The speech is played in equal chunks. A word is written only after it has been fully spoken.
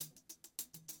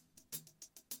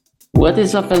What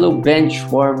is up, fellow bench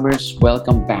warmers?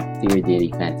 Welcome back to your daily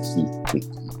fantasy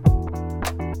quickie.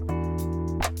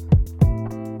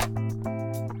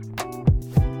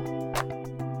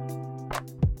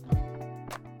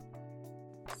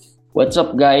 What's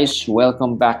up, guys?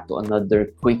 Welcome back to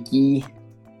another quickie.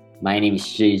 My name is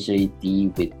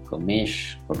JJT with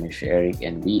Komish Eric,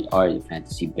 and we are the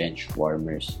fantasy bench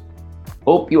warmers.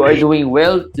 Hope you are doing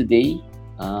well today.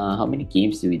 How many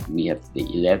games do we have today?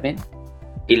 11?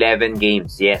 11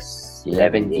 games, yes.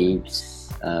 11 games.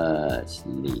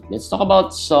 Let's talk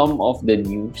about some of the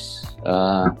news.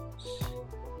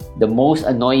 The most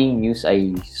annoying news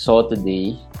I saw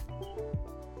today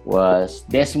was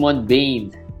Desmond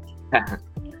Bane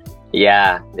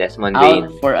Yeah, Desmond out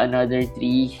Bane. for another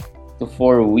 3 to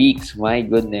 4 weeks. My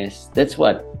goodness. That's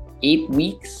what? 8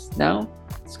 weeks now?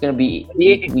 It's gonna be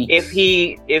 8 weeks.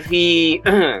 If he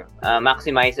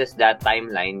maximizes that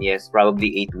timeline, yes,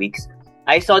 probably 8 weeks.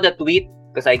 I saw the tweet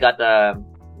because I got a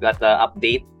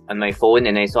update on my phone,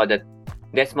 and I saw that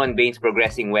Desmond Bane's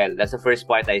progressing well. That's the first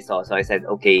part I saw. So I said,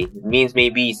 okay, means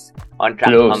maybe he's on track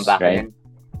to come back. Right? And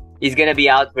he's gonna be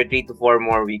out for 3 to 4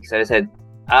 more weeks. So I said,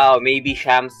 oh, maybe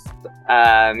Shams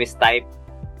mistype,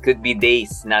 could be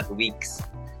days, not weeks.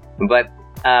 But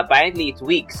apparently it's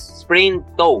weeks. Sprained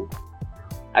toe.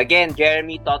 Again,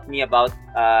 Jeremy taught me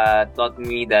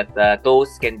that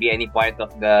toes can be any part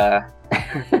of the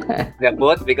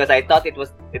foot, because I thought it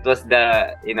was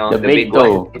the the big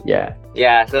toe. one.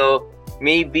 Yeah. So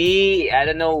maybe I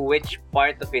don't know which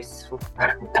part of his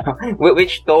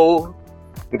which toe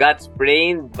got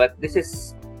sprained, but this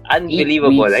is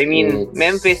unbelievable. I mean,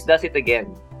 Memphis does it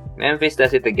again. 8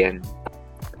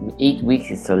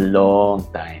 weeks is a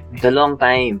long time. It's a long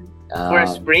time for a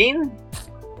sprain.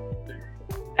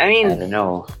 I mean, I don't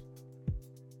know.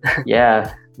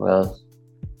 Yeah, well,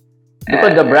 look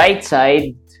on the bright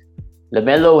side.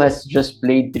 LaMelo has just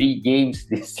played 3 games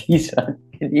this season,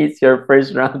 and he's your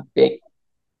first round pick.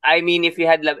 I mean, if you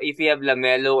have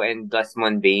LaMelo and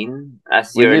Desmond Bane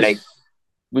as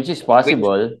which is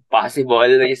possible. It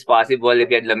is possible if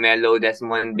you had LaMelo,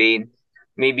 Desmond Bane.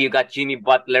 Maybe you got Jimmy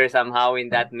Butler somehow in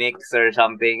that mix or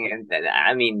something. And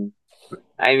I mean,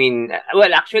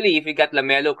 well, actually, if you got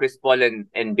LaMelo, Chris Paul,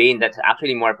 and Bane, that's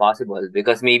actually more possible,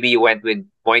 because maybe you went with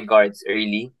point guards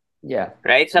early. Yeah.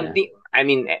 Right? Something. Yeah. I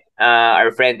mean,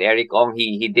 our friend Eric Ong,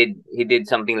 he did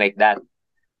something like that.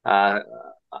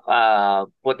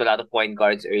 Put a lot of point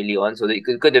guards early on, so it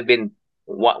could have been.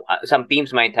 Some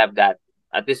teams might have that.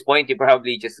 At this point, you're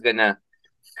probably just gonna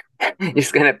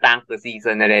tank the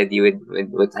season already with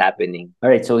what's happening. All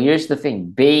right, so here's the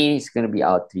thing. Bane is gonna be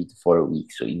out 3 to 4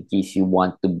 weeks. So in case you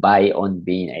want to buy on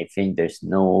Bane, I think there's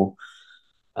no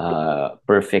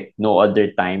other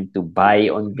time to buy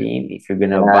on Bane. If you're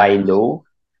gonna buy low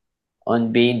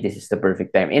on Bane, this is the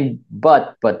perfect time.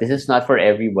 But this is not for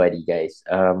everybody, guys.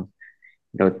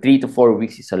 3 to 4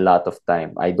 weeks is a lot of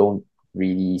time. I don't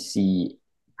really see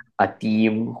a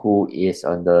team who is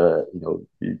on the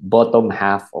bottom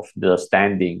half of the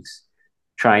standings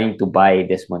trying to buy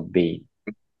Desmond Bane.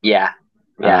 Yeah.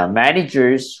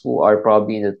 Managers who are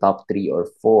probably in the top 3 or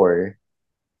 4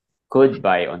 could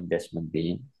buy on Desmond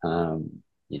Bane.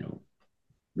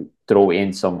 Throw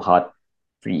in some hot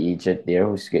free agent there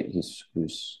who's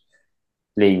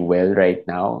playing well right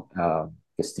now.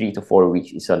 Because 3 to 4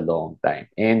 weeks is a long time,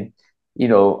 and 3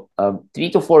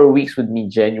 to 4 weeks would mean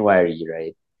January,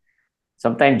 right?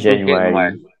 Sometime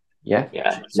January. Yeah.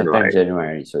 Sometime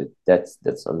January. So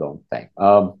that's a long time.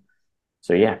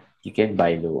 So yeah, you can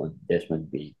buy low on Desmond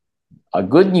Bane.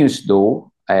 Good news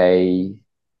though, I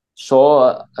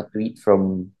saw a tweet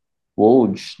from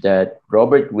Woj that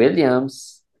Robert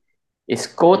Williams is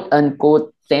quote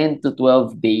unquote 10 to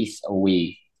 12 days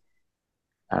away.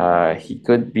 He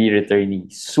could be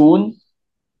returning soon.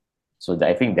 So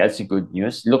I think that's good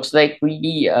news. Looks like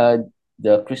really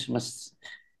the Christmas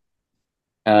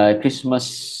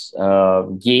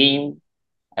game.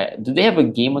 Do they have a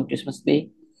game on Christmas Day?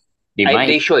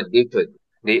 They should.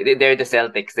 They're the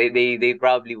Celtics. They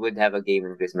probably would have a game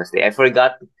on Christmas Day. I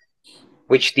forgot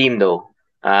which team though.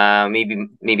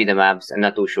 Maybe the Mavs. I'm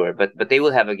not too sure, but they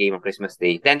will have a game on Christmas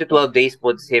Day. 10 to 12 days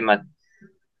puts him at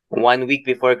 1 week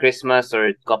before Christmas or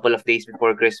a couple of days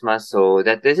before Christmas. So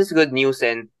this is good news,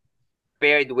 and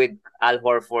paired with Al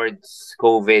Horford's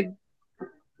COVID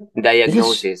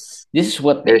diagnosis. This is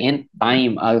what the nth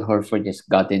time Al Horford has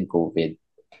gotten COVID.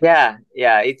 Yeah.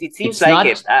 It seems like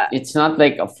it. It's not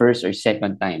like a first or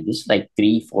second time. This is like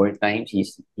 3-4 times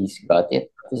he's got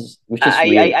it. which is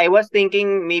weird. I was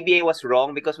thinking maybe I was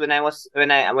wrong because when I was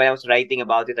writing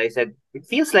about it, I said it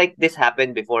feels like this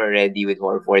happened before already with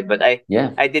Horford, but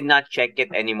Yeah, I did not check it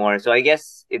anymore. So I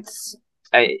guess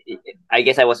I I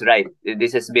guess I was right.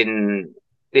 This a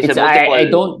it's multiple I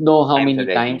don't know how times many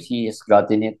times already. he has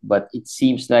gotten it, but it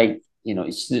seems like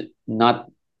it's not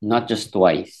not just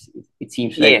twice. It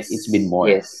seems like it's been Yes,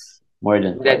 yes. more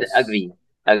than That twice. agree,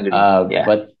 agree. Yeah,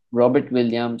 But Robert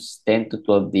Williams, 10 to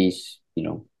 12 days.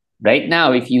 Right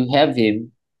now, if you have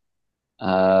him,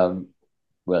 um,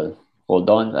 well, hold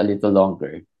on a little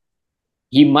longer.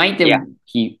 He might have yeah.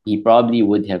 he probably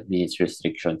would have minutes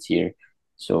restrictions here,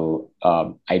 so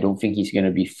I don't think he's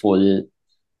gonna be fully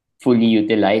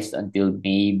utilized until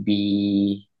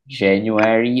maybe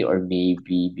January, or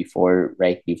maybe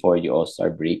right before the All Star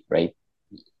break. Right,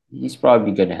 he's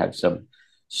probably gonna have some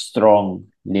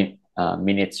strong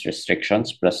minutes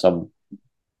restrictions, plus some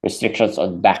restrictions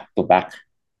on back to back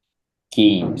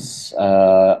games.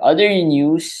 Other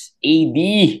news,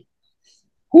 AD.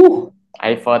 Whew,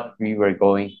 I thought we were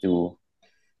going to.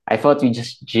 I thought we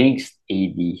just jinxed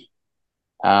AD.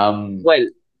 Um, Well,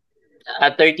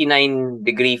 a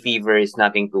 39-degree fever is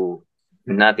nothing to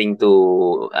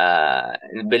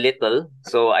belittle.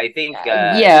 So I think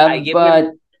yeah,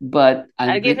 but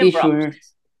I give him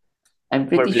props I'm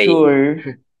for pretty playing. sure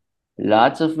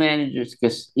lots of managers,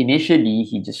 because initially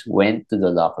he just went to the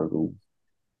locker room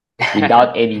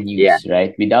without any Yeah. news,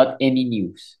 right? Without any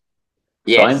news.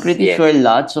 So I'm Yes. pretty sure Yes.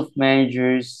 lots of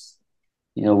managers,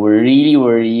 were really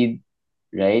worried,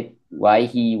 right? Why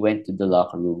he went to the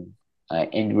locker room,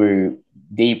 and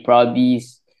they probably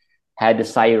had a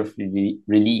sigh of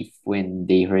relief when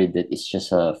they heard that it's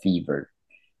just a fever.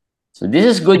 So this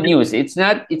is good news. It's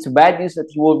bad news that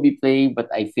he won't be playing, but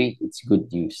I think it's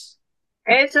good news.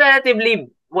 It's relatively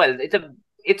well.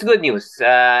 It's good news.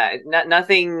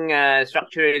 Nothing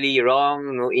structurally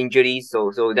wrong. No injuries.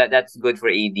 So that's good for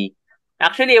AD.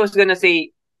 Actually, I was gonna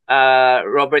say,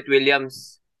 Robert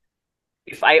Williams.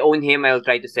 If I own him, I'll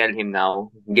try to sell him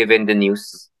now, given the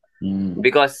news, Mm.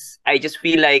 because I just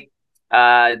feel like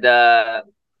the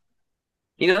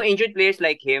injured players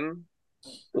like him,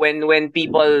 when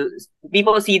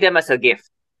people see them as a gift.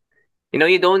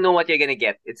 You don't know what you're gonna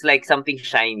get. It's like something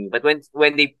shiny. But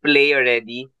when they play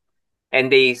already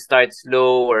and they start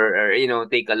slow, or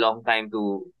take a long time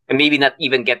to, and maybe not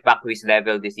even get back to his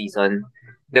level this season,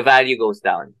 the value goes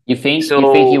down. You think he So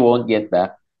won't get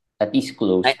back? At least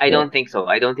close I there. don't think so.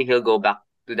 I don't think he'll go back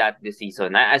to that this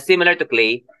season. Similar to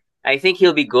Clay, I think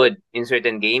he'll be good in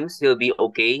certain games. He'll be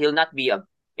okay. He'll not be a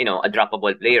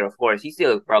droppable player, of course. He's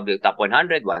still probably top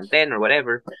 100, 110, or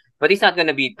whatever. But he's not going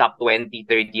to be top 20,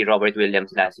 30 Robert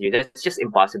Williams last year. That's just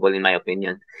impossible in my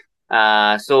opinion.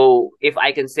 So if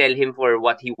I can sell him for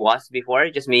what he was before,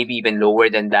 just maybe even lower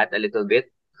than that a little bit,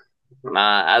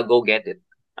 I'll go get it.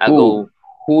 I'll Who go.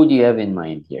 who do you have in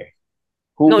mind here?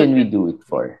 Who No, can we do it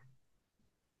for?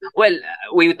 well,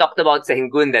 we talked about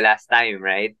Sengun the last time,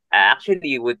 right? I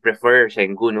actually would prefer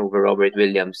Sengun over Robert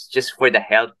Williams just for the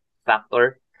health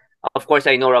factor. Of course,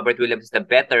 I know Robert Williams is the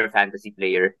better fantasy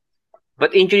player,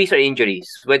 but injuries are injuries.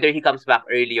 Whether he comes back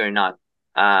early or not,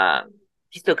 uh,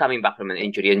 he's still coming back from an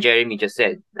injury. And Jeremy just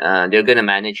said they're gonna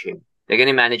manage him. They're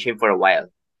gonna manage him for a while.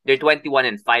 They're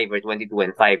 21-5 or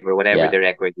 22-5 or whatever Yeah, the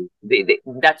record is.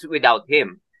 That's without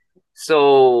him.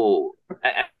 So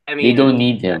I they don't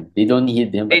mean, need him. They don't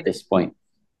need him at they, this point.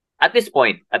 at this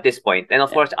point, and of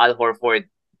Yeah. course Al Horford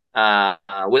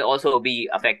will also be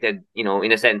affected, in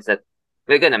the sense that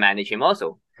we're gonna manage him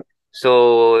also.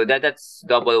 So that's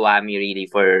double whammy really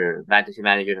for fantasy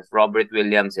managers of Robert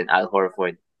Williams and Al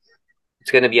Horford.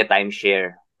 It's gonna be a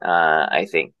timeshare, I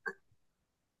think.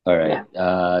 All Yeah.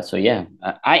 right. So yeah,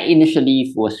 I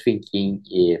initially was thinking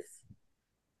if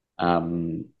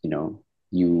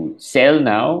you sell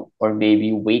now, or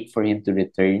maybe wait for him to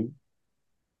return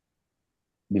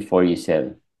before you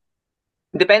sell.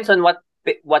 Depends on what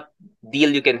deal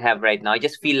you can have right now. I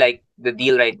just feel like the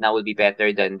deal right now will be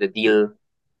better than the deal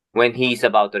when he's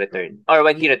about to return, or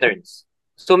when he returns.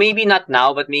 So maybe not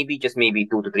now, but maybe 2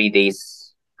 to 3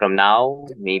 days from now,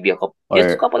 maybe just a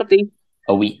Or couple of days,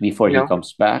 a week before you he know.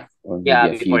 comes back, or maybe Yeah,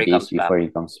 a before few he days comes back. before he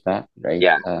comes back, right?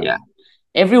 Yeah, yeah.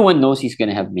 Everyone knows he's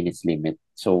gonna have minutes limit,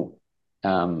 so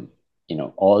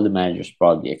all the managers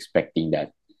probably expecting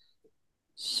that.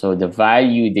 So the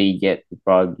value they get will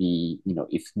probably,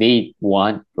 if they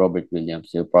want Robert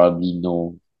Williams, they'll probably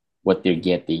know what they're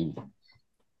getting.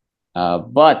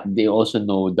 But they also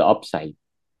know the upside,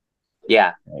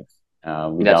 Yeah, right?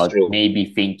 that's Without true. maybe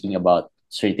thinking about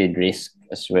certain risk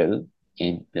as well,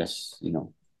 and just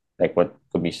like what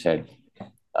Kumi said.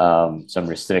 some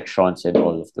restrictions and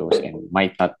all of those, and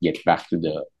might not get back to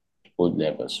the old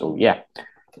level. So yeah,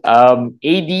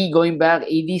 AD going back.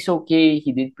 AD's okay.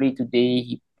 He didn't play today.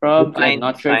 He It's probably. I'm fine.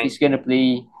 not It's sure if fine. he's gonna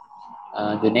play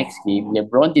the next game.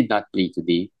 LeBron did not play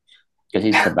today because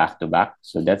it's a back to back.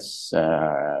 So that's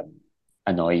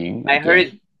annoying I again.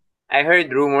 heard I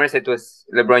heard rumors it was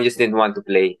LeBron just didn't want to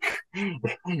play.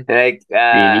 like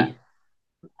Really?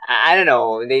 I don't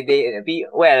know.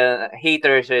 Well,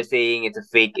 haters are saying it's a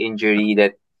fake injury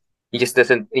that he just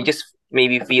doesn't. He just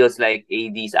maybe feels like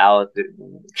AD's out.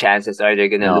 Chances are they're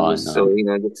gonna No, lose, so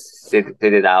no. just sit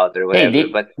it out or Hey, whatever.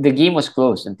 But the game was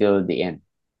close until the end.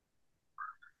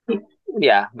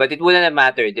 yeah, but it wouldn't have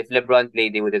mattered if LeBron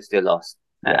played. They would have still lost.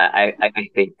 Yeah. I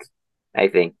think. I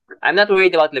think. I'm not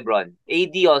worried about LeBron.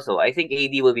 AD also. I think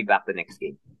AD will be back the next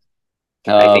game.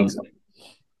 I think Um, so.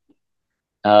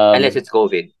 Unless um, it's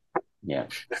COVID. yeah.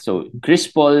 So Chris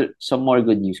Paul, some more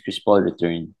good news. Chris Paul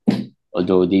returned,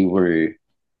 although they were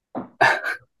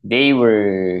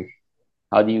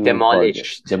how do you call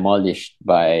this? Demolished. Demolished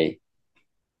by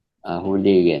who were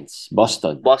they against?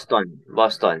 Boston.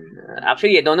 Boston.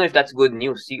 Actually, I don't know if that's good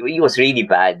news. He was really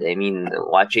bad. I mean,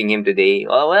 watching him today.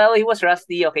 Oh, well, he was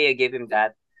rusty. Okay, I give him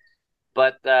that.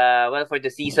 But well, for the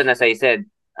season, as I said,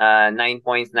 9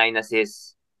 points, 9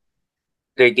 assists,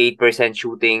 38%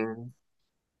 shooting.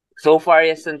 So far, he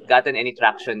hasn't gotten any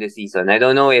traction this season. I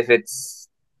don't know if this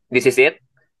is it.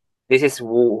 This is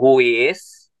who he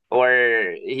is,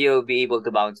 or he'll be able to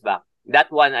bounce back.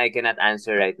 That one I cannot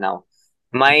answer right now.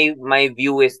 My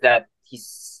view is that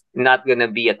he's not gonna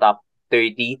be a top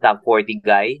 30, top 40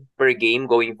 guy per game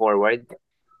going forward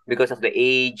because of the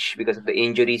age, because of the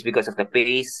injuries, because of the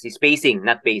pace. He's pacing,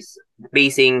 not pace,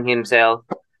 pacing himself.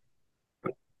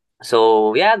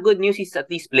 So yeah, good news. He's at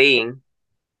least playing,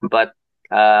 but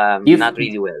If not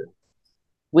really well.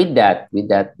 with that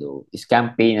though, is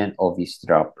campaign an obvious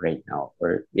drop right now,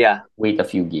 or Yeah, wait a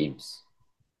few games?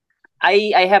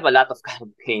 I have a lot of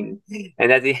campaign, and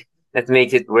that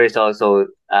makes it worse also.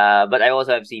 But I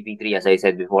also have CP3 as I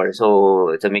said before, so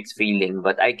it's a mixed feeling.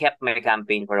 But I kept my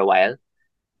campaign for a while.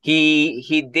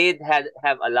 He did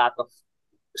have a lot of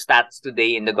stats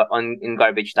today in in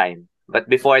garbage time, but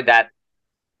before that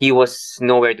he was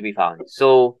nowhere to be found.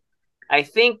 So I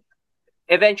think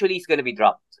eventually he's gonna be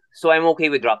dropped. So I'm okay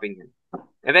with dropping him.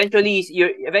 Eventually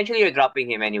you're dropping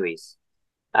him anyways.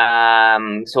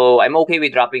 So I'm okay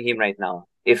with dropping him right now.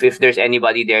 If there's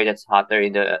anybody there that's hotter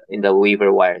in the waiver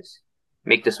wires,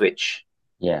 make the switch.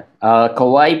 Yeah.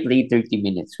 Kawhi played 30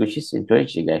 minutes, which is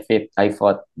encouraging. I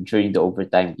thought during the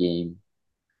overtime, he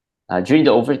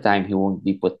won't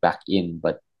be put back in,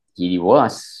 but he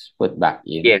was put back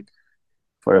Yeah, in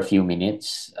for a few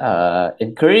minutes.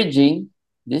 Encouraging.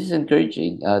 This is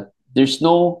encouraging. There's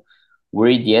no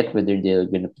word yet whether they're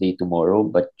gonna play tomorrow,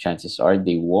 but chances are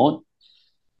they won't.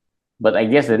 But I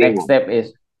guess the they next won't. step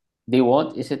is they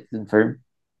won't. Is it confirmed?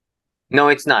 No,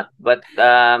 it's not. But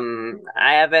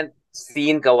I haven't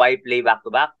seen Kawhi play back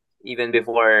to back even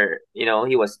before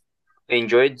he was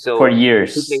injured. For So he played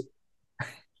years.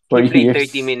 For he played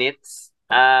 30 years. minutes.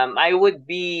 I would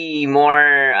be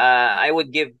more. I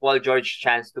would give Paul George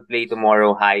chance to play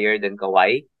tomorrow higher than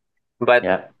Kawhi, but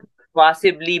Yeah.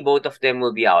 possibly both of them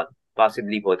will be out.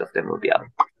 Possibly both of them will be out.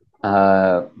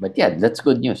 But yeah, that's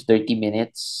good news. 30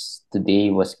 minutes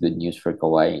today was good news for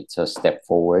Kawhi. It's a step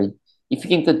forward. If he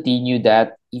can continue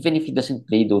that, even if he doesn't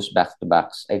play those back to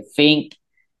backs, I think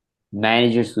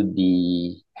managers would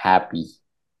be happy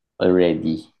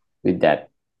already with that.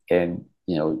 And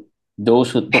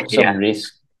those who took some Yeah,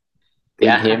 risk with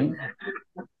yeah. him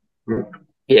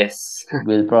Yes,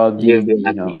 will probably, you'll be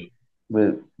happy.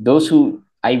 will those who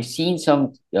I've seen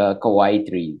some Kawhi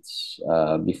trades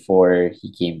before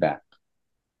he came back.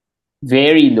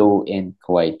 Very low end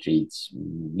Kawhi trades.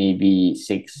 Maybe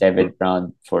sixth, seventh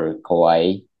round for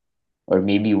Kawhi, or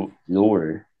maybe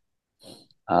lower.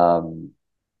 Um,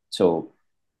 so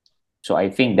I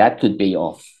think that could pay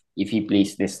off if he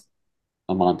plays this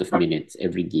amount of minutes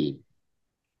every game,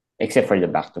 except for the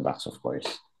back to backs, of course.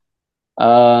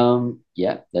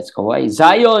 Yeah, that's Kawhi.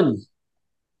 Zion,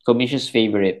 Commission's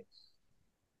favorite.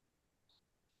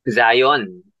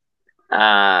 Zion.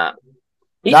 Uh,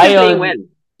 he's been playing well, Zion,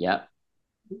 yeah.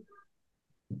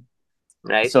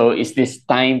 right? So is this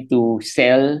time to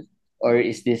sell, or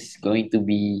is this going to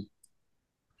be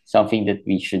something that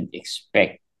we should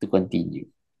expect to continue?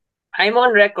 I'm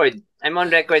on record. I'm on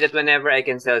record that whenever I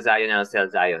can sell Zion, I'll sell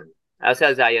Zion. I'll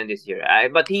sell Zion this year.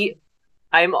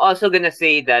 I'm also gonna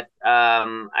say that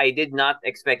I did not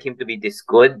expect him to be this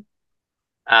good.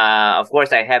 Of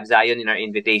course, I have Zion in our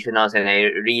invitationals, and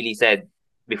I really said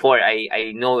before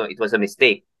I know it was a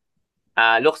mistake.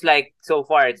 Looks like so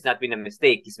far it's not been a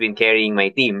mistake. He's been carrying my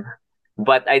team,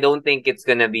 but I don't think it's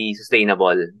gonna be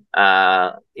sustainable.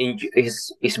 In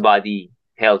his body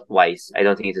health wise, I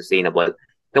don't think it's sustainable.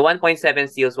 The 1.7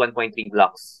 steals, 1.3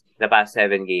 blocks the past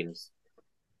 7 games.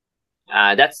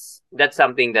 That's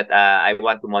something that I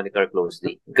want to monitor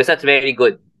closely because that's very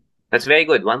good. That's very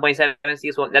good. 1.7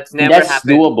 steals. That's And never that's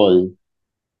happened. doable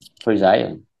for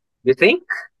Zion. You think?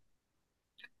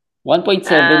 1.7,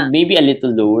 Uh, maybe a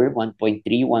little lower,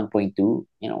 1.3, 1.2,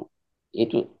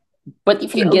 it will. But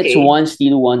if he gets okay. one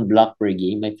steal, one block per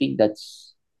game, I think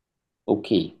that's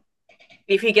okay.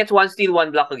 If he gets one steal,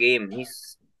 one block a game,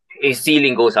 his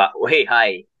ceiling goes up way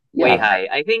high, way Yeah,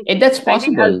 high. and that's I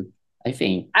think I'll possible, I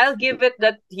think. I'll give it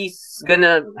that he's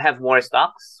gonna have more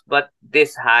stocks, but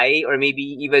this high or maybe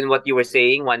even what you were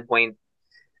saying,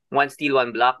 1.1 steal,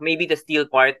 one block, maybe the steal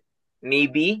part,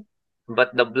 maybe,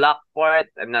 but the block part,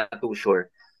 I'm not too sure.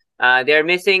 They're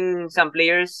missing some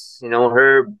players,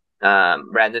 Herb,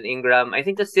 Brandon Ingram. I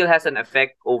think that still has an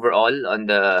effect overall on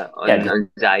the Yeah, on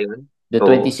Zion. the So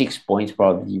 26 points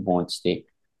probably won't stick,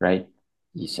 right?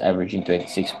 He's averaging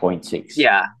 26.6.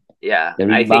 yeah, yeah, The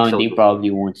I think so rebounding too.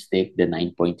 probably won't stick, the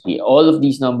 9.3. All of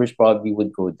these numbers probably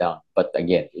would go down. But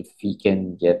again, if he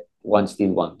can get one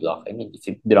steal, one block, I mean, if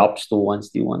it drops to one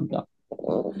steal, one block.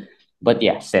 But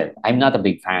yeah, said, I'm not a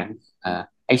big fan.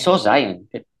 I saw Zion.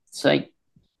 It's like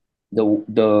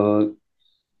the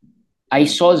I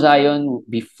saw Zion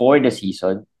before the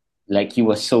season, like he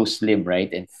was so slim,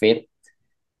 right, and fit.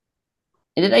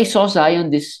 And then I saw Zion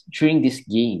this during this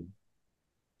game,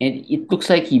 and it looks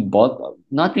like he bulked,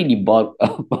 not really bulked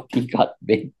up, but he got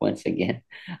big once again.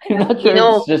 I'm not You sure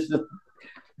if it's know,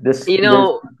 just you the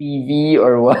know, TV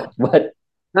or what, but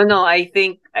no. I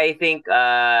think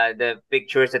the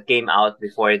pictures that came out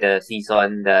before the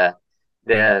season, the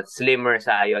slimmer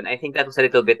Zion, I think that was a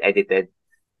little bit edited.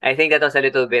 I think that was a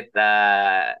little bit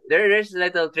there's a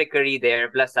little trickery there,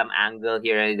 plus some angle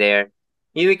here and there.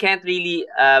 We can't really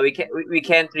we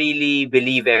can't really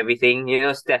believe everything.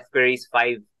 Steph Curry's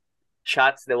 5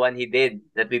 shots, the one he did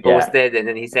that we yeah, posted, and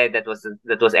then he said that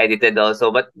was edited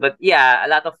also. But yeah, a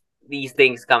lot of these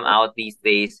things come out these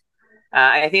days.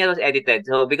 I think it was edited.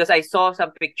 So because I saw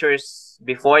some pictures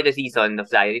before the season of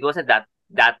Zion, it wasn't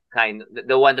that kind,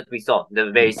 the one that we saw,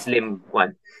 the very slim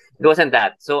one. It wasn't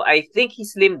that. So I think he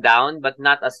slimmed down, but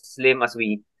not as slim as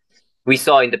we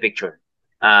saw in the picture.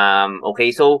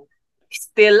 Okay, so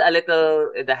still a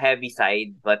little the heavy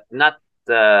side, but not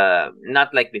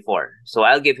like before. So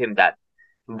I'll give him that.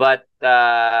 But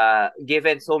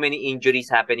given so many injuries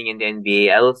happening in the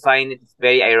NBA, I'll find it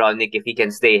very ironic if he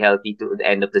can stay healthy to the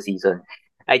end of the season.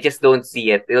 I just don't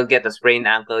see it. He'll get a sprained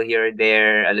ankle here or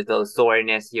there, a little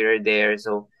soreness here or there.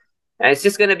 So and it's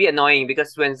just gonna be annoying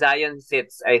because when Zion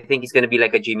sits, I think he's gonna be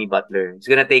like a Jimmy Butler. It's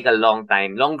gonna take a long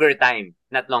time, longer time,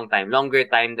 not long time, longer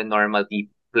time than normal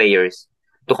players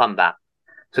to come back.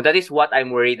 So that is what I'm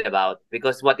worried about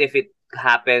because what if it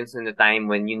happens in the time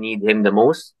when you need him the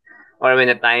most, or when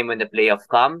the time when the playoff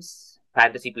comes,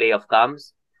 fantasy playoff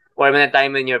comes, or when the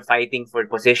time when you're fighting for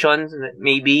positions,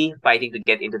 maybe fighting to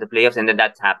get into the playoffs, and then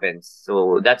that happens.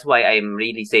 So that's why I'm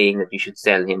really saying that you should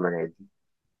sell him already.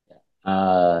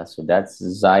 so that's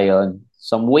Zion.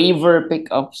 Some waiver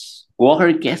pickups.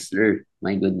 Walker Kessler.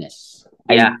 My goodness.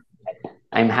 Yeah,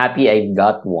 I'm happy I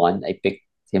got one. I picked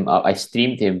him up. I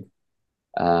streamed him,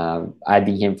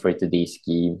 adding him for today's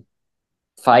game.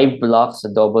 5 blocks, a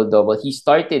double double. He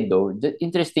started though. The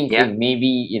interesting yeah. thing,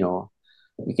 maybe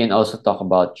we can also talk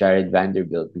about Jared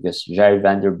Vanderbilt because Jared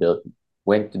Vanderbilt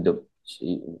went to the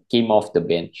came off the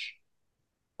bench.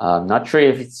 Not sure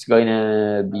if it's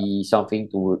gonna be something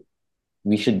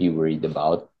we should be worried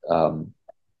about.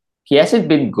 He hasn't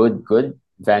been good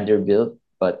Vanderbilt,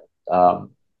 but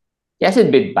he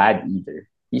hasn't been bad either.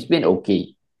 He's been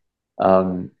okay.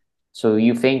 Um, so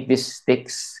you think this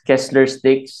sticks? Kessler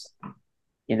sticks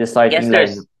in the starting line?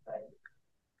 Kessler's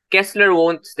Kessler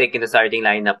won't stick in the starting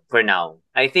lineup for now.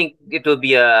 I think it will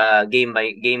be a game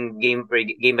by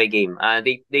game.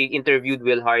 They interviewed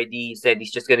Will Hardy, said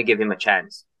he's just gonna give him a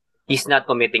chance. He's not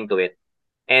committing to it,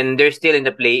 and they're still in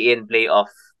the play-in,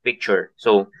 play-off picture.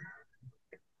 So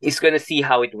he's gonna see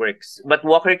how it works. But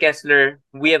Walker Kessler,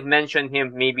 we have mentioned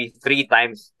him maybe 3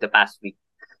 times the past week.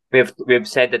 We've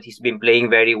said that he's been playing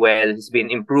very well, he's been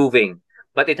improving,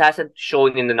 but it hasn't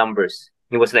shown in the numbers.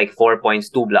 He was like 4 points,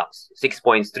 2 blocks, 6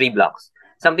 points, 3 blocks,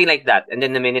 something like that. And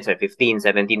then the minutes are 15,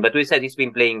 17. But we said he's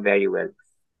been playing very well,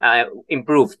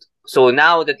 improved. So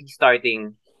now that he's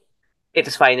starting, it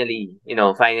is finally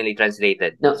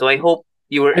translated. No, So I hope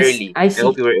you were early. I I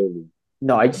hope see. you were early.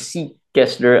 No, I just see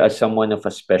Kessler as someone of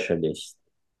a specialist.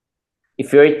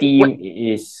 If your What? team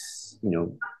is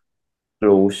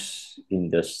close in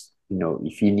this,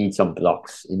 if you need some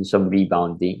blocks and some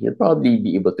rebounding, he'll probably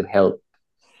be able to help.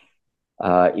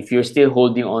 If you're still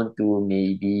holding on to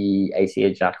maybe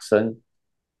Isaiah Jackson,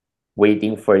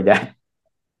 waiting for that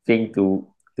thing to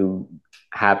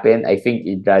happen, I think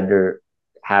you'd rather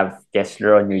have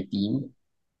Kessler on your team.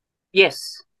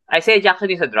 Yes. Isaiah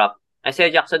Jackson is a drop.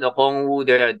 Isaiah Jackson, Okongwu,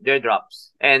 they're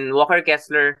drops. And Walker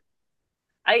Kessler,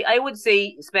 I would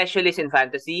say specialist in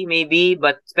fantasy, maybe,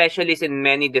 but specialist in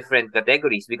many different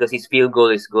categories because his field goal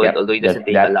is good, Yeah, although he doesn't that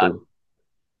take a that lot. too.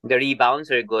 The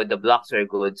rebounds are good, the blocks are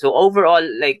good. So overall,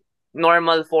 like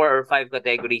normal 4 or 5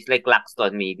 categories, like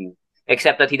Claxton maybe.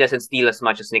 Except that he doesn't steal as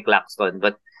much as Nick Claxton.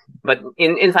 But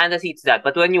in fantasy it's that.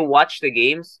 But when you watch the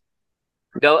games,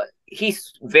 though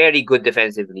he's very good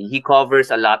defensively. He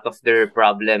covers a lot of their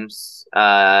problems.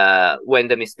 When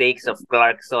the mistakes of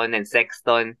Clarkson and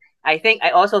Sexton. I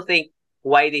also think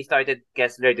why they started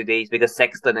Kessler today is because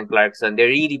Sexton and Clarkson, they're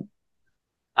really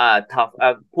tough,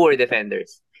 poor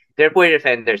defenders. They're poor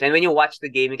defenders, and when you watch the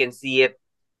game, you can see it.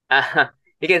 Uh,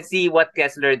 you can see what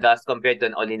Kessler does compared to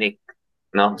an Olinik.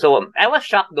 No, so I was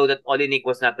shocked though that Olinik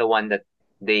was not the one that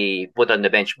they put on the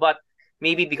bench, but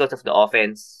maybe because of the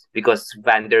offense, because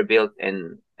Vanderbilt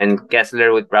and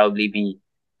Kessler would probably be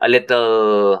a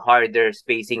little harder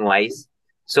spacing wise.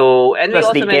 So, and we Plus,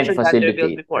 also they can't mentioned Vanderbilt facilitate,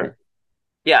 right? before.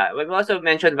 Yeah, we also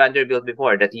mentioned Vanderbilt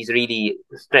before that he's really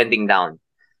trending down.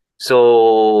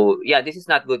 So yeah, this is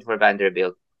not good for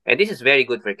Vanderbilt, and this is very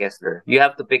good for Kessler. You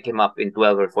have to pick him up in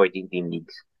 12 or 14 team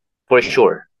leagues, for Yeah.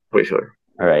 sure, for sure.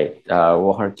 All right.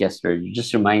 Walker Kessler, you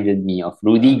just reminded me of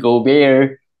Rudy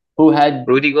Gobert, who had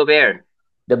Rudy Gobert,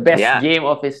 the best yeah, game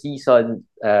of his season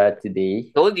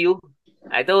today. told you,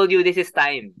 I told you this is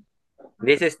time.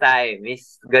 This is time.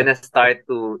 He's gonna start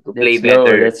to play Let's go.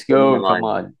 better Let's from go. now Come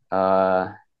on.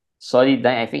 on. Solid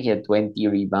nine. I think he had 20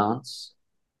 rebounds,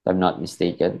 if I'm not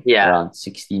mistaken, Yeah, around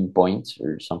 16 points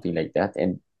or something like that.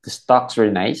 And the stocks were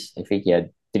nice. I think he had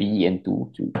three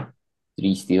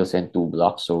steals and two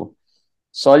blocks. So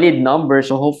solid number.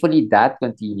 So hopefully that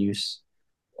continues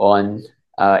on.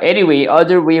 Anyway,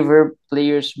 other waiver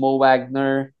players, Mo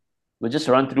Wagner. We'll just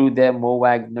run through them. Mo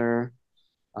Wagner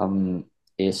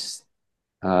is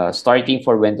starting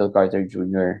for Wendell Carter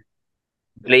Jr.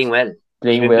 playing well. He's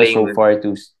Playing been well playing so well. far,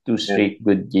 two Yeah. straight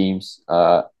good games.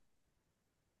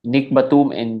 Nick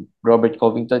Batum and Robert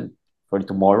Covington for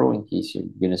tomorrow in case you're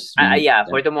gonna stream Yeah,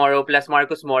 for them. tomorrow. Plus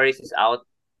Marcus Morris is out.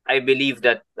 I believe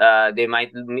that they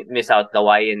might miss out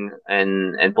Kawhi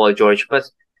and Paul George, but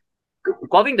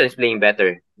Covington is playing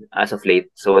better as of late.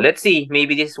 So let's see.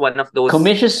 Maybe this is one of those.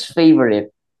 Commission's favorite.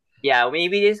 Yeah,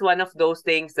 maybe this is one of those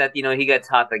things that he gets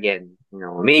hot again.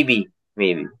 Maybe,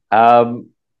 maybe. Um,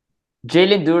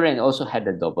 Jalen Duren also had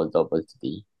a double double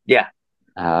today. Yeah.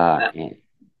 And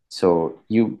so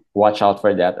you watch out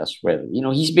for that as well.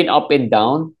 He's been up and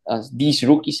down. These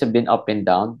rookies have been up and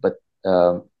down, but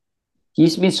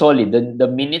he's been solid. The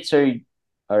minutes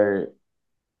are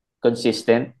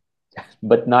consistent,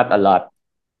 but not a lot.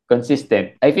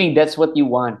 Consistent. I think that's what you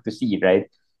want to see, right?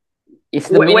 Is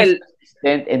the minutes Well,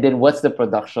 consistent, and then what's the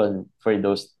production for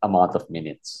those amount of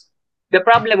minutes? the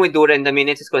problem with Duran, the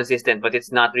minutes is consistent, but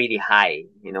it's not really high.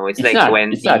 It's It's like not.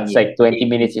 It's not. It's 20, like 20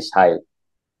 minutes 18. is high.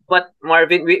 But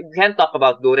Marvin, we can't talk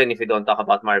about Duran if we don't talk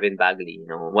about Marvin Bagley.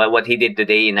 What he did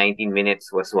today in 19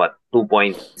 minutes was what, 2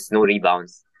 points, no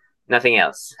rebounds, nothing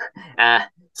else.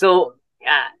 So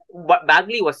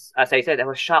Bagley was, as I said, I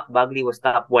was shocked. Bagley was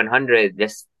top 100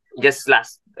 just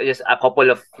a couple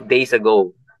of days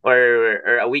ago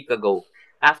or a week ago.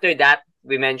 After that,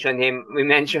 we mentioned him. We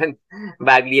mentioned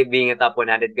Bagley being a top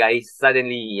 100 guy. He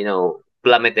suddenly,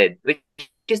 plummeted, which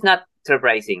is not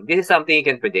surprising. This is something you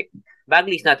can predict.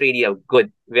 Bagley's not really a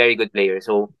very good player.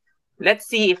 So let's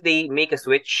see if they make a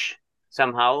switch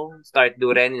somehow, start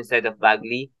Duren instead of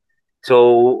Bagley.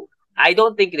 So I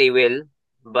don't think they will,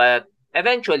 but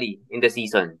eventually in the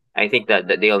season, I think that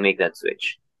they'll make that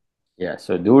switch. Yeah.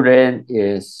 So Duren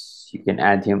is, you can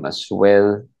add him as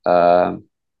well.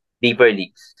 Deeper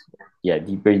leagues. Yeah,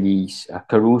 deeper leagues.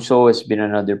 Caruso has been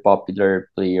another popular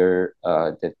player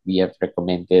that we have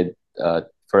recommended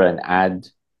for an ad.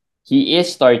 He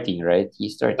is starting, right?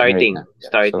 He's starting right now. Yeah.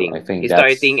 So I think He's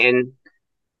starting, that's and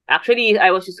actually,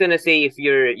 I was just gonna say if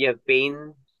you have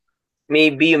Payne,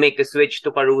 maybe you make the switch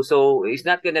to Caruso. He's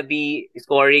not gonna be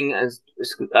scoring and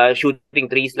shooting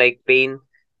threes like Payne,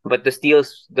 but the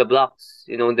steals, the blocks,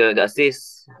 the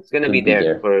assists, it's gonna be should be there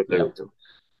there. for Yep. Caruso.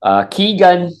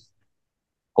 Keegan,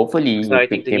 hopefully you Starting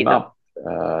pick to him heat up.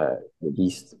 up. He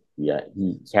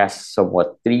has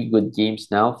somewhat 3 good games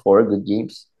now, 4 good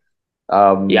games.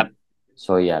 Yep.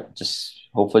 So yeah, just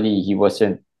hopefully he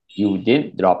wasn't you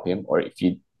didn't drop him, or if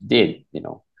you did,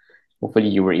 hopefully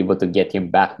you were able to get him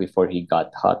back before he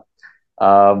got hot.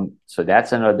 So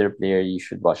that's another player you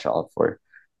should watch out for.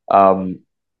 Um,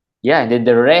 yeah, and then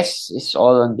the rest is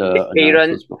all on the on our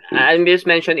Aaron, Facebook I page. just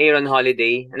mentioned Aaron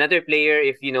Holiday, another player.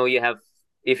 If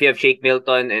if you have Shake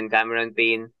Milton and Cameron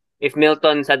Payne, if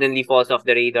Milton suddenly falls off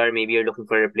the radar, maybe you're looking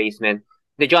for a replacement.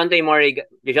 Dejounte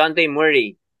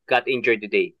Murray got injured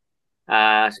today.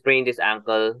 Sprained his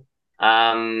ankle.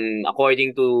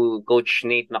 According to Coach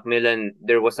Nate McMillan,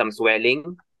 there was some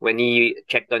swelling when he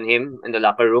checked on him in the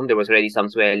locker room. There was already some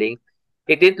swelling.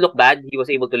 It didn't look bad. He was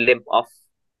able to limp off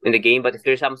in the game, but if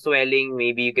there's some swelling,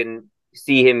 maybe you can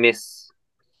see him miss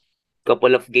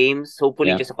couple of games. Hopefully,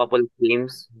 Yeah. just a couple of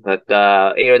games. But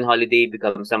Aaron Holiday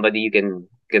becomes somebody you can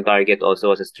target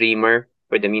also as a streamer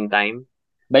for the meantime.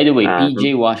 By the way, Um,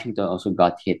 PJ Washington also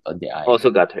got hit on the eye. Also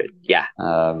got hurt. Yeah.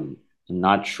 I'm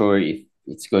not sure if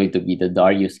it's going to be the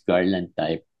Darius Garland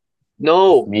type of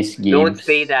No, missed don't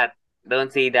say games. that.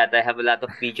 Don't say that. I have a lot of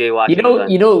PJ You know, Washington.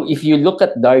 you know, if you look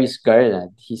at Darius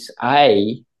Garland, his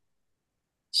eye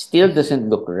still doesn't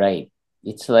look right.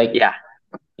 It's like Yeah.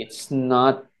 it's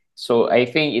not. So I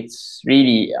think it's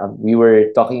really. We were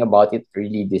talking about it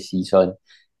really this season.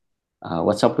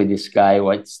 What's up with this guy?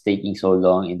 What's taking so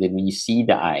long? And then when you see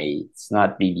the eye, it's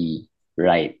not really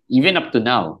right. Even up to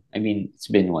now, I mean, it's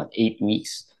been what 8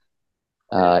 weeks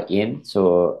in,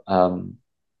 so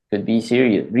could be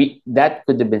serious. That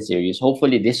could have been serious.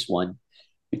 Hopefully, this one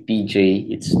with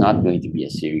PJ, it's not going to be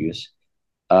as serious.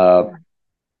 Uh,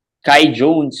 Kai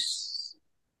Jones,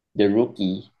 the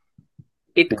rookie,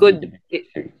 It could be the could.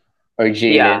 beneficiary, or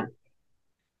Yeah.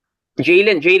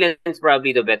 Jalen. Jalen's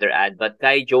probably the better ad, but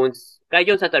Kai Jones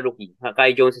not a rookie.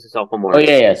 Kai Jones is a Oh sophomore.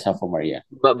 yeah, yeah, sophomore, yeah.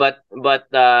 But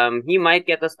he might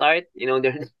get a start.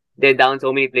 They're down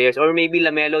so many players, or maybe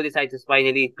Lamelo decides to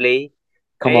finally play.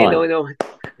 Come I on, don't know.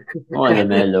 come on,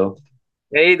 Lamelo.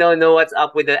 I don't know what's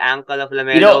up with the ankle of You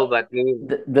Lamelo, know, but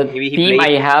the maybe he team I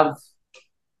plays. have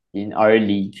in our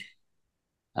league,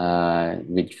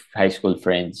 with high school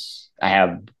friends, I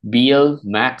have Beal,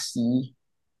 Maxi,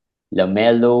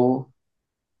 Lamelo,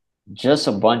 just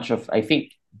a bunch of. I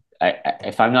think,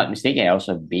 if I'm not mistaken, I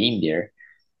also have Bane there.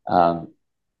 Um,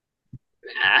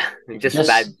 Just just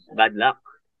bad luck.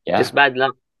 yeah. Just bad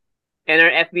luck. And our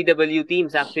FBW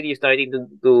teams actually starting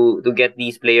to get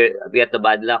these players get the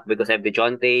bad luck because I have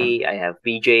DeJounte, I have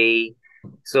PJ.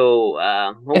 So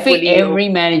I think hopefully, every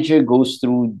manager goes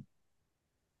through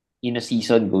in a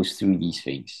season goes through these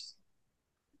things.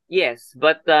 yes,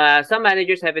 but some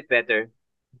managers have it better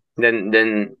than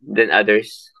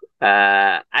others.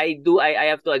 I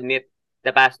have to admit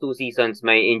the past 2 seasons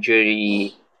my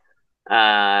injury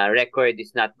record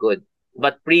is not good.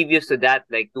 But previous to that,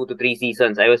 like 2 to 3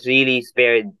 seasons, I was really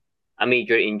spared a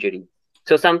major injury.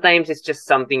 So sometimes it's just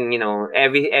something,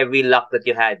 every luck that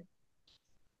you had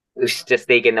is just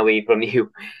taken away from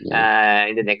you Yeah.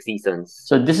 in the next seasons.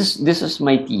 So this is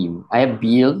my team. I have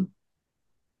Beal.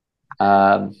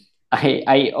 Um,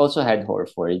 I also had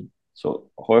Horford. So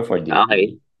Horford didn't Okay.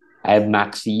 play. I have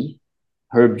Maxi,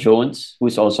 Herb Jones,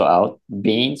 who's also out.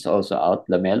 Baines also out.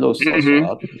 Lamelo's also Mm-hmm.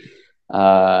 out.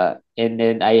 And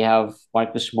then I have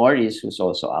Marcus Morris, who's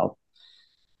also out.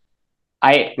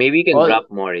 I Maybe you can well, drop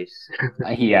Morris.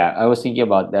 yeah, I was thinking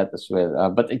about that as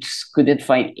well. But I just couldn't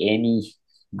find any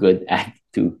good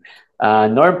attitude.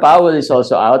 Norm Powell is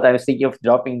also out. I was thinking of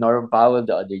dropping Norm Powell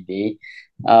the other day.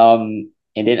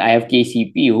 And then I have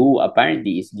KCP, who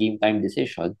apparently is game time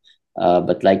decision,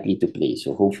 but likely to play.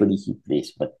 So hopefully he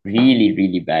plays. But really,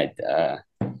 really bad.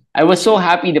 I was so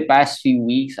happy the past few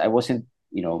weeks. I wasn't,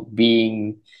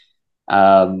 being,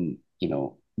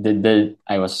 the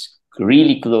I was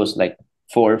really close, like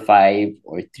 4-5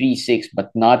 or 3-6,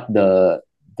 but not the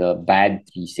bad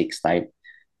 3-6 type.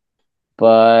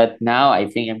 But now I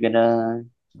think I'm gonna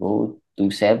go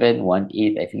 2-7,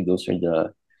 1-8. I think those are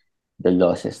the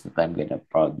losses that I'm gonna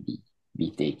probably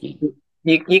be taking.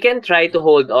 You can try to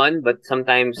hold on, but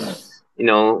sometimes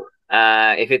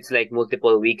if it's like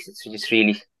multiple weeks, it's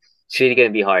really gonna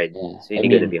be hard. Yeah, It's I really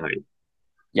gonna be mean, hard.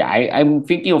 yeah, I'm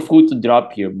thinking of who to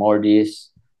drop here. Morris,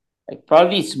 like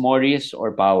probably it's Morris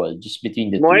or Powell, just between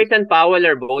the two. Morris and Powell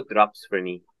are both drops for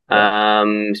me. Yeah,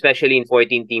 Especially in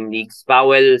 14 team leagues.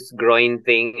 Powell's groin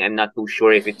thing, I'm not too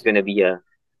sure if it's gonna be a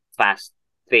fast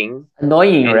thing.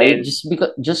 annoying, And right? then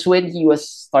Just when he was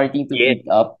starting to yeah, heat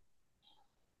up.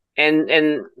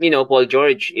 and Paul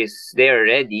George is there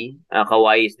already.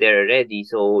 Kawhi is there already.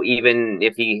 So even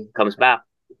if he comes back,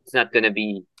 it's not gonna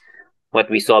be what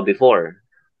we saw before.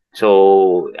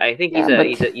 So I think Yeah, he's a but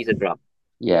he's a he's a drop.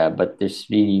 yeah, but there's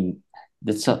really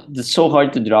that's so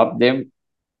hard to drop them.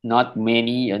 not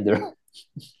many on the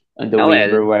on the Oh well,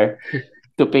 waiver wire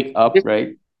to pick up, just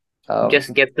right?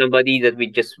 just get somebody that we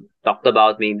just talked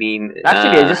about. Maybe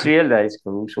Actually, I just realized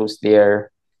Caruso's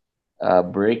there,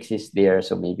 Briggs is there,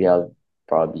 so maybe I'll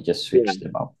probably just yeah. switch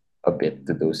them up a bit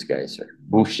to those guys.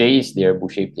 Boucher is there.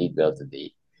 Boucher played well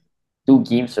today. 2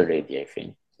 games already, I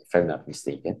think, if I'm not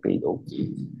mistaken. Played okay.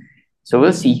 So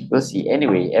we'll see. We'll see.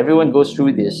 Anyway, everyone goes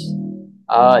through this.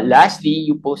 Lastly,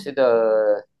 you posted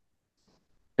a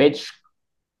bench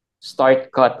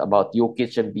start cut about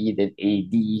Jokic and Embiid and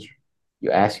AD. You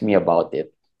asked me about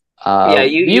it. Yeah, Uh,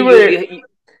 you, we you, you, were you, you,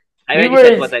 I we already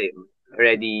said were what I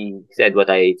already said what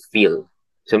I feel.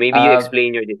 So maybe you uh,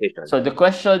 explain your decision. so the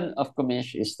question of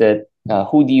Kamish is that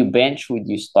who do you bench, who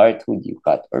do you start, who do you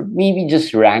cut, or maybe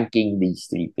just ranking these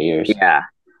 3 players: Yeah,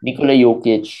 Nikola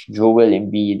Jokic, Joel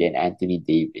Embiid, and Anthony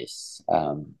Davis.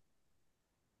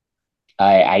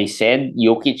 I said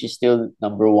Jokic is still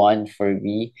number one for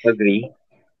me, agree.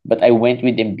 but I went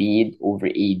with Embiid over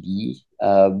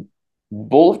AD.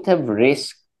 Both have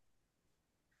risk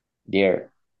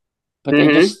there, but I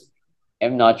Mm-hmm. just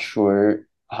am not sure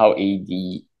how AD.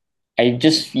 I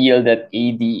just feel that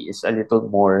AD is a little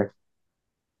more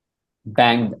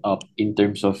banged up in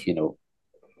terms of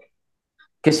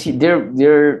because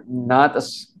they're not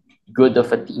as good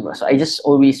of a team. So I just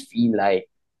always feel like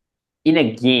in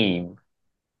a game,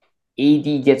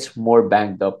 AD gets more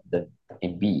banged up than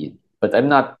Embiid, but I'm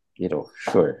not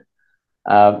sure.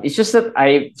 It's just that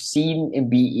I've seen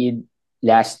Embiid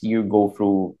last year go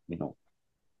through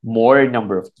more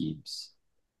number of games.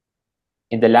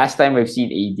 And the last time I've seen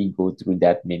AD go through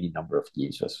that many number of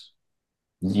games was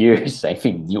years, I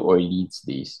think, New Orleans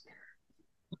days.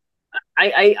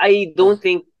 I don't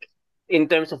think in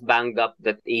terms of banged up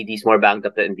that AD is more banged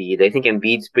up than Embiid. I think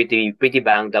Embiid's pretty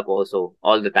banged up also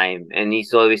all the time, and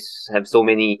he's always have so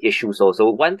many issues. Also,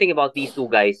 one thing about these two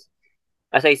guys,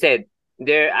 as I said,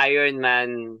 they're Iron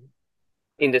Man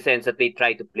in the sense that they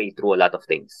try to play through a lot of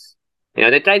things.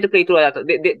 They try to play through a lot of.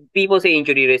 People say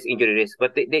injury risk,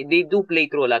 but they do play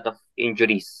through a lot of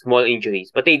injuries, small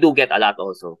injuries, but they do get a lot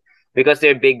also because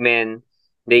they're big men.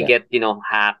 They Yeah. get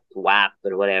hacked, whacked,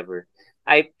 or whatever.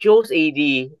 I chose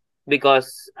AD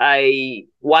because I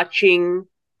watching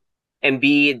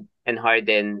Embiid and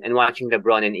Harden and watching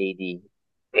LeBron and AD.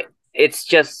 It's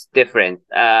just different.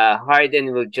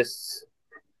 Harden will just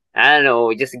I don't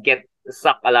know, just get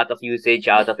suck a lot of usage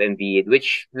out of Embiid,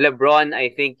 which LeBron I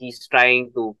think he's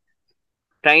trying to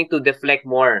deflect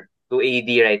more to AD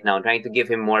right now, trying to give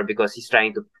him more because he's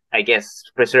trying to I guess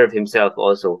preserve himself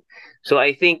also. So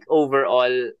I think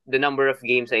overall the number of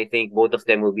games I think both of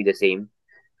them will be the same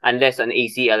unless an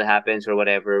ACL happens or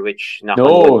whatever, which No,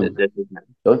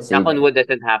 don't say knock on that. wood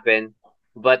doesn't happen.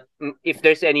 But if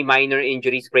there's any minor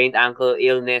injury, sprained ankle,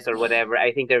 illness, or whatever,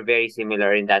 I think they're very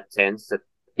similar in that sense. That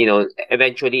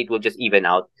eventually it will just even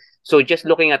out. So just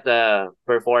looking at the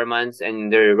performance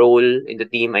and their role in the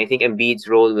team, I think Embiid's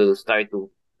role will start to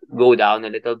go down a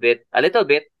little bit,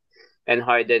 and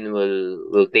Harden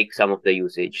will take some of the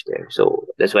usage there. So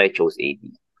that's why I chose AD.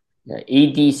 Yeah,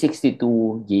 AD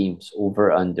 62 games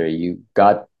over under. You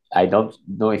got, I don't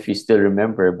know if you still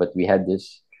remember, but we had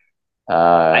this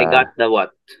I got the what?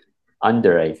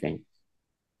 under, I think.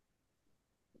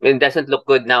 It doesn't look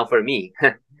good now for me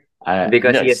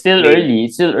because No, he it's has still played. early.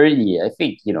 It's still early. I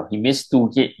think, he missed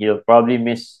 2 games. He'll probably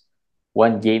miss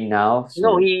 1 game now.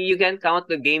 No, So you can count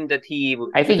the game that he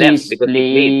I think left he's because he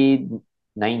played. played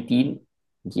 19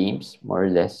 games, more or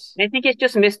less. I think he's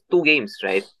just missed 2 games,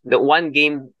 right? The one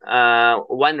game,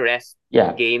 one rest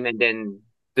Yeah. game, and then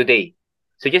today.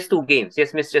 So just 2 games. He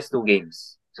has missed just 2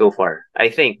 games so far. I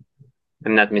think.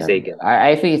 I'm not Yeah. mistaken.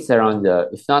 I think it's around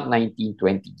if not 19,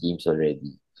 20 games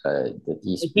already that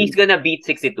he's He's played. gonna beat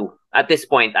 62 at this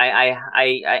point. I'm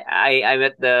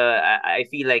at I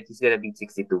feel like he's gonna beat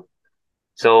 62.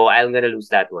 So I'm gonna lose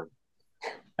that one.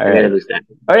 All I'm gonna right. lose that.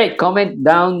 All right. Comment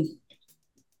down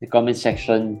the comment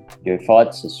section your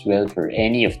thoughts as well for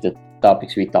any of the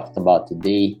topics we talked about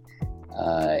today,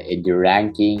 and your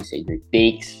rankings and your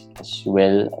takes as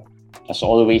well. As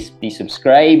always, please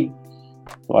subscribe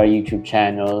to our YouTube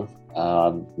channel,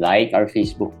 like our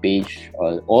Facebook page.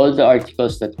 All the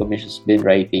articles that Commission's been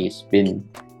writing has been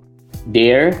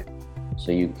there,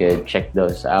 so you can check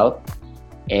those out.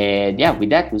 And yeah, with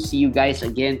that, we'll see you guys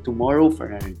again tomorrow for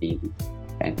another daily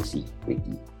fantasy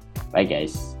quickie. Bye,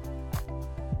 guys.